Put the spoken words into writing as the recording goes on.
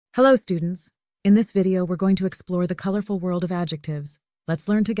Hello, students. In this video, we're going to explore the colorful world of adjectives. Let's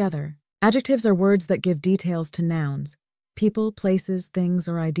learn together. Adjectives are words that give details to nouns, people, places, things,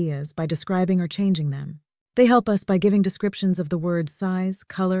 or ideas by describing or changing them. They help us by giving descriptions of the word's size,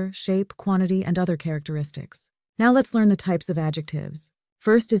 color, shape, quantity, and other characteristics. Now let's learn the types of adjectives.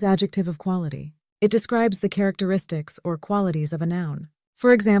 First is adjective of quality. It describes the characteristics or qualities of a noun.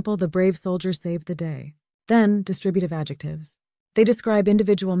 For example, the brave soldier saved the day. Then, distributive adjectives. They describe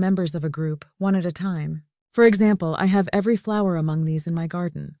individual members of a group, one at a time. For example, I have every flower among these in my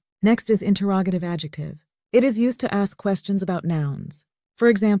garden. Next is interrogative adjective. It is used to ask questions about nouns. For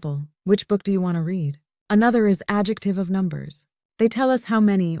example, which book do you want to read? Another is adjective of numbers. They tell us how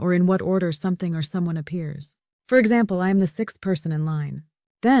many or in what order something or someone appears. For example, I am the sixth person in line.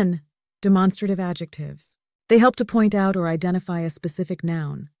 Then, demonstrative adjectives. They help to point out or identify a specific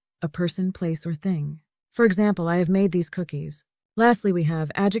noun, a person, place, or thing. For example, I have made these cookies. Lastly, we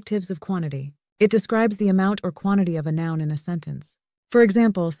have adjectives of quantity. It describes the amount or quantity of a noun in a sentence. For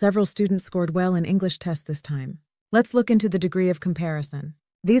example, several students scored well in English tests this time. Let's look into the degree of comparison.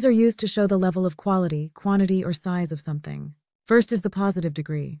 These are used to show the level of quality, quantity, or size of something. First is the positive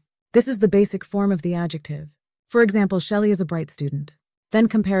degree. This is the basic form of the adjective. For example, Shelley is a bright student. Then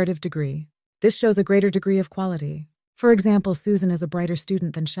comparative degree. This shows a greater degree of quality. For example, Susan is a brighter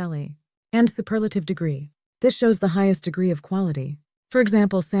student than Shelley. And superlative degree. This shows the highest degree of quality. For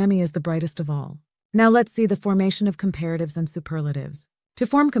example, Sammy is the brightest of all. Now let's see the formation of comparatives and superlatives. To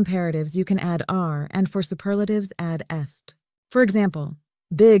form comparatives, you can add "are," and for superlatives, add "est." For example,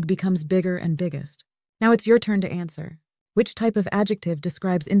 big becomes bigger and biggest. Now it's your turn to answer. Which type of adjective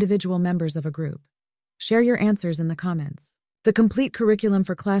describes individual members of a group? Share your answers in the comments. The complete curriculum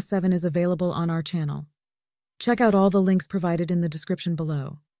for Class 7 is available on our channel. Check out all the links provided in the description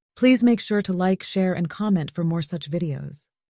below. Please make sure to like, share, and comment for more such videos.